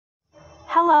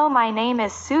Hello, my name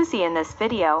is Susie. In this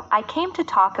video, I came to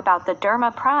talk about the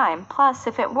Derma Prime Plus,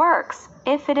 if it works,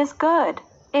 if it is good,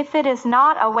 if it is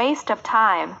not a waste of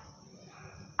time.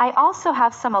 I also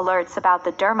have some alerts about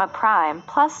the Derma Prime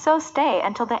Plus, so stay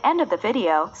until the end of the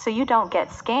video so you don't get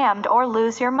scammed or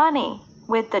lose your money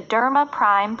with the Derma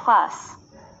Prime Plus.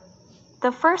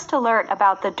 The first alert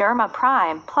about the Derma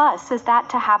Prime Plus is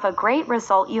that to have a great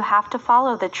result you have to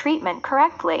follow the treatment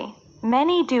correctly.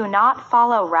 Many do not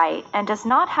follow right and does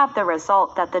not have the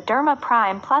result that the Derma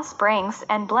Prime Plus brings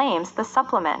and blames the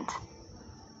supplement.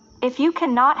 If you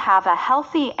cannot have a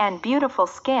healthy and beautiful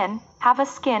skin, have a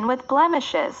skin with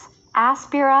blemishes,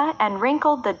 Aspera and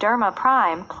wrinkled, the Derma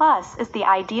Prime Plus is the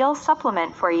ideal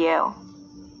supplement for you.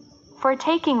 For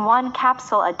taking 1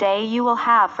 capsule a day, you will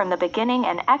have from the beginning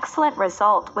an excellent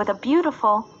result with a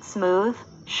beautiful, smooth,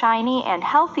 shiny and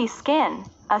healthy skin,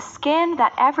 a skin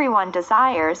that everyone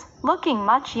desires, looking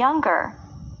much younger.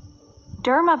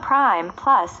 Derma Prime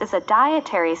Plus is a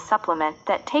dietary supplement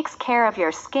that takes care of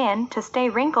your skin to stay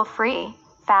wrinkle-free,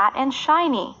 fat and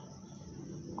shiny.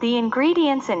 The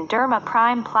ingredients in Derma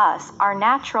Prime Plus are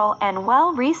natural and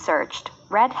well-researched: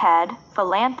 redhead,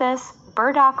 philanthus,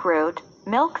 burdock root,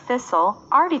 milk thistle,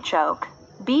 artichoke,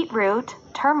 beetroot,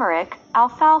 turmeric,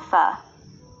 alfalfa.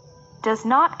 Does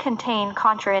not contain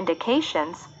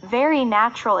contraindications, very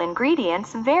natural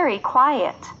ingredients, very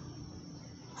quiet.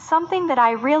 Something that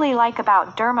I really like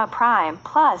about Derma Prime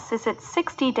Plus is its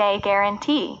 60-day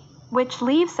guarantee, which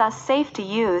leaves us safe to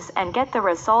use and get the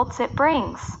results it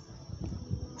brings.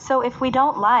 So if we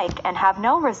don't like and have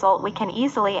no result, we can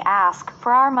easily ask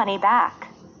for our money back.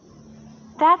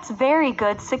 That's very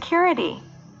good security.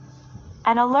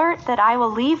 An alert that I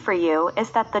will leave for you is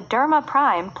that the Derma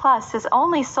Prime Plus is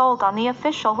only sold on the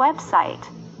official website.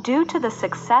 Due to the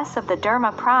success of the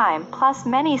Derma Prime Plus,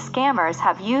 many scammers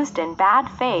have used in bad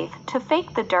faith to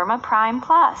fake the Derma Prime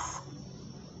Plus.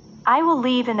 I will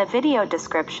leave in the video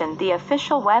description the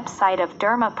official website of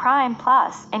Derma Prime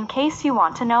Plus in case you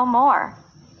want to know more.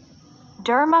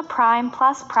 Derma Prime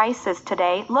Plus prices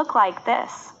today look like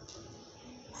this.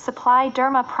 Supply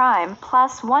Derma Prime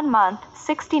Plus 1 month,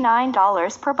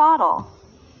 $69 per bottle.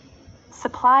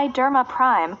 Supply Derma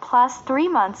Prime Plus 3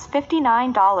 months,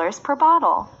 $59 per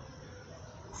bottle.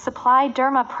 Supply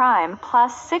Derma Prime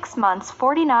Plus 6 months,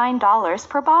 $49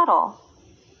 per bottle.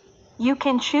 You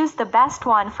can choose the best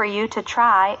one for you to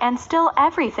try, and still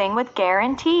everything with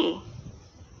guarantee.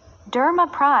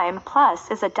 Derma Prime Plus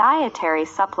is a dietary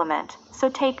supplement, so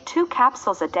take 2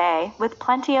 capsules a day with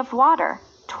plenty of water,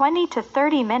 20 to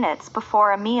 30 minutes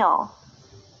before a meal.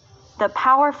 The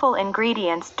powerful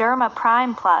ingredients Derma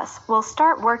Prime Plus will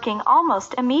start working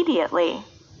almost immediately.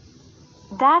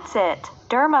 That's it.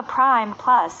 Derma Prime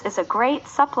Plus is a great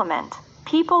supplement.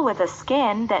 People with a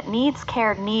skin that needs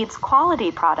care needs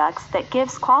quality products that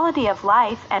gives quality of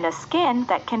life and a skin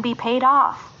that can be paid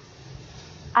off.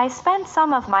 I spent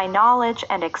some of my knowledge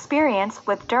and experience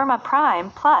with Derma Prime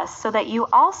Plus so that you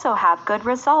also have good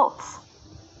results.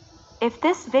 If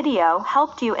this video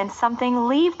helped you in something,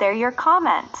 leave there your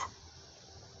comment.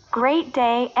 Great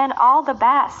day and all the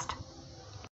best.